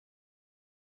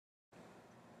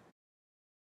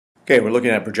Okay, we're looking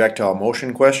at projectile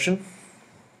motion question.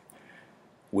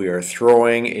 We are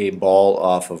throwing a ball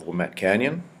off of Wilmette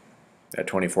Canyon at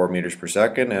 24 meters per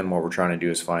second, and what we're trying to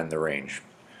do is find the range.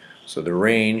 So the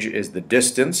range is the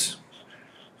distance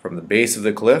from the base of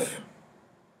the cliff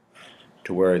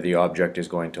to where the object is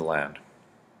going to land.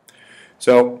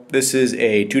 So this is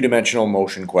a two-dimensional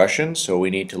motion question, so we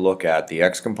need to look at the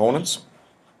x components.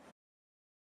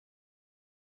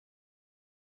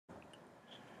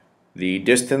 The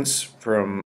distance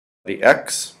from the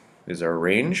x is our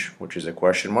range, which is a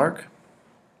question mark.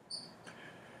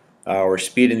 Our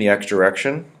speed in the x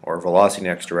direction, or velocity in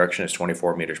the x direction, is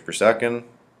 24 meters per second.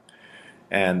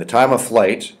 And the time of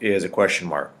flight is a question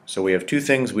mark. So we have two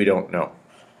things we don't know,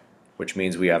 which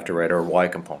means we have to write our y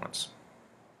components.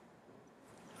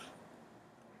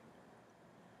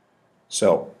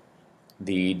 So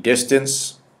the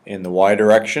distance in the y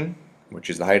direction, which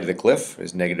is the height of the cliff,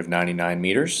 is negative 99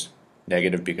 meters.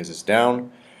 Negative because it's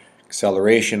down.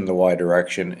 Acceleration in the y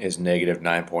direction is negative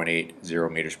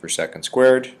 9.80 meters per second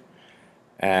squared.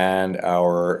 And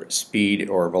our speed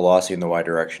or velocity in the y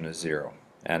direction is 0.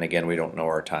 And again, we don't know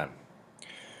our time.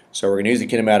 So we're going to use the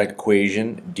kinematic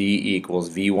equation d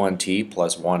equals v1t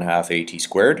plus 1/2 at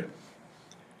squared.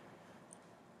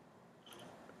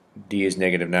 D is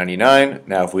negative 99.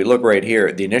 Now if we look right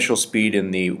here, the initial speed in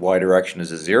the y direction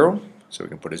is a 0. So we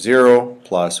can put a 0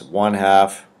 plus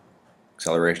 1/2,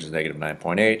 acceleration is negative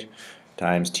 9.8,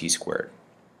 times t squared.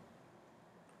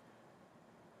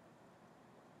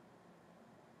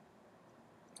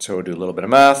 So we'll do a little bit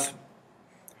of math.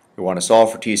 We want to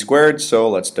solve for t squared, so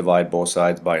let's divide both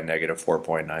sides by negative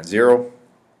 4.90.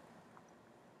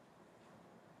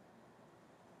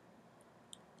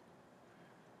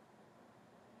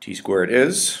 T squared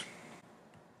is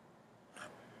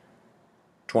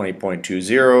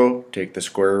 20.20. Take the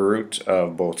square root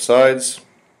of both sides,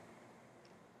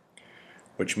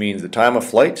 which means the time of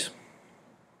flight,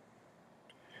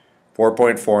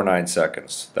 4.49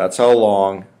 seconds. That's how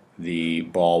long the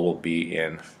ball will be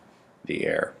in the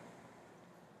air.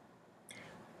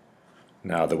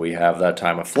 Now that we have that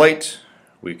time of flight,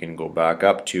 we can go back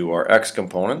up to our x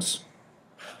components,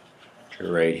 which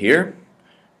are right here,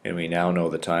 and we now know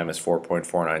the time is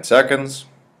 4.49 seconds.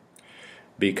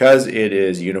 Because it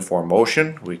is uniform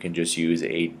motion, we can just use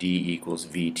a d equals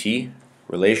vt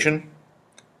relation.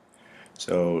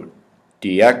 So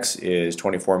dx is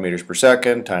 24 meters per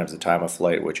second times the time of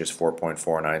flight, which is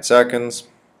 4.49 seconds.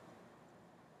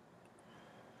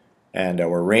 And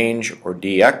our range, or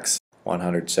dx,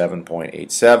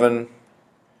 107.87,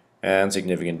 and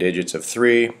significant digits of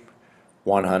 3,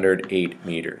 108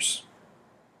 meters.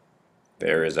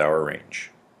 There is our range.